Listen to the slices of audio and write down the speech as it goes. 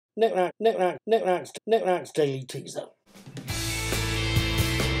Knickknacks Daily Teaser.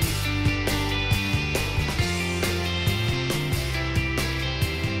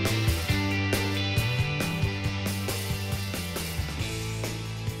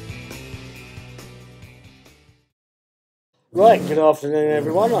 Right, good afternoon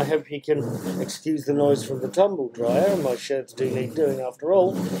everyone. I hope you can excuse the noise from the tumble dryer. My shirts do need doing after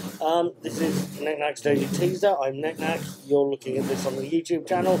all. This is Knickknacks Daily Teaser. I'm Knickknack. You're looking at this on the YouTube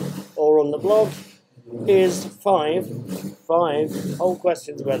channel or on the blog. Here's five whole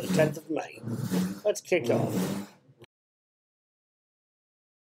questions about the 10th of May. Let's kick off.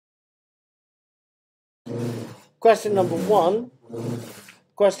 Question number one,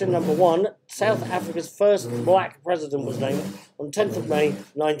 South Africa's first black president was named on 10th of May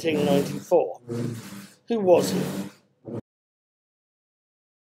 1994. Who was he?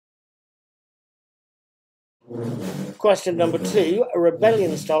 Question number two, a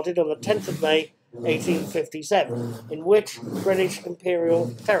rebellion started on the 10th of May 1857. In which British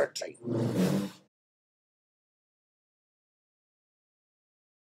imperial territory?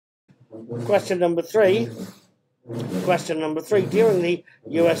 Question number three, during the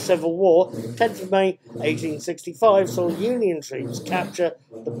US Civil War, 10th of May 1865 saw Union troops capture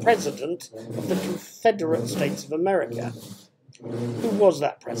the President of the Confederate States of America. Who was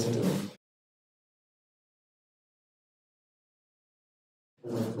that president?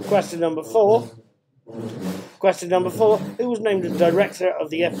 Question number four, who was named as Director of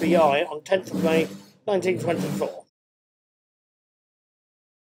the FBI on 10th of May 1924?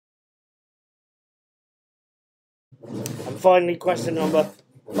 And finally, question number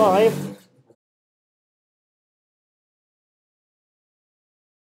five,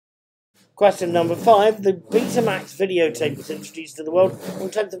 the Betamax videotape was introduced to the world on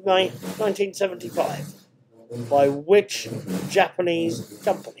 10th of May 1975. By which Japanese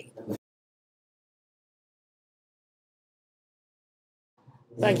company?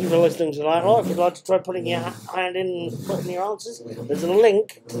 Thank you for listening to that. If you'd like to try putting your hand in and putting your answers, there's a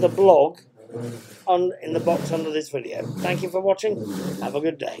link to the blog in the box under this video. Thank you for watching. Have a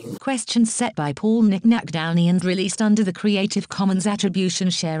good day. Questions set by Paul Knickknack Downey and released under the Creative Commons Attribution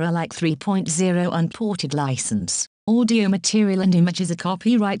Share Alike 3.0 Unported license. Audio material and images are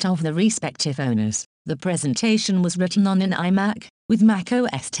copyright of the respective owners. The presentation was written on an iMac, with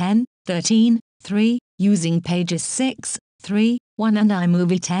macOS 10, 13, 3, using Pages 6, 3, 1 and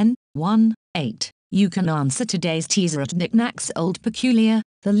iMovie 10, 1, 8. You can answer today's teaser at Knickknack's Old Peculiar.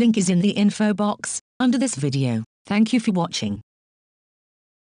 The link is in the info box, under this video. Thank you for watching.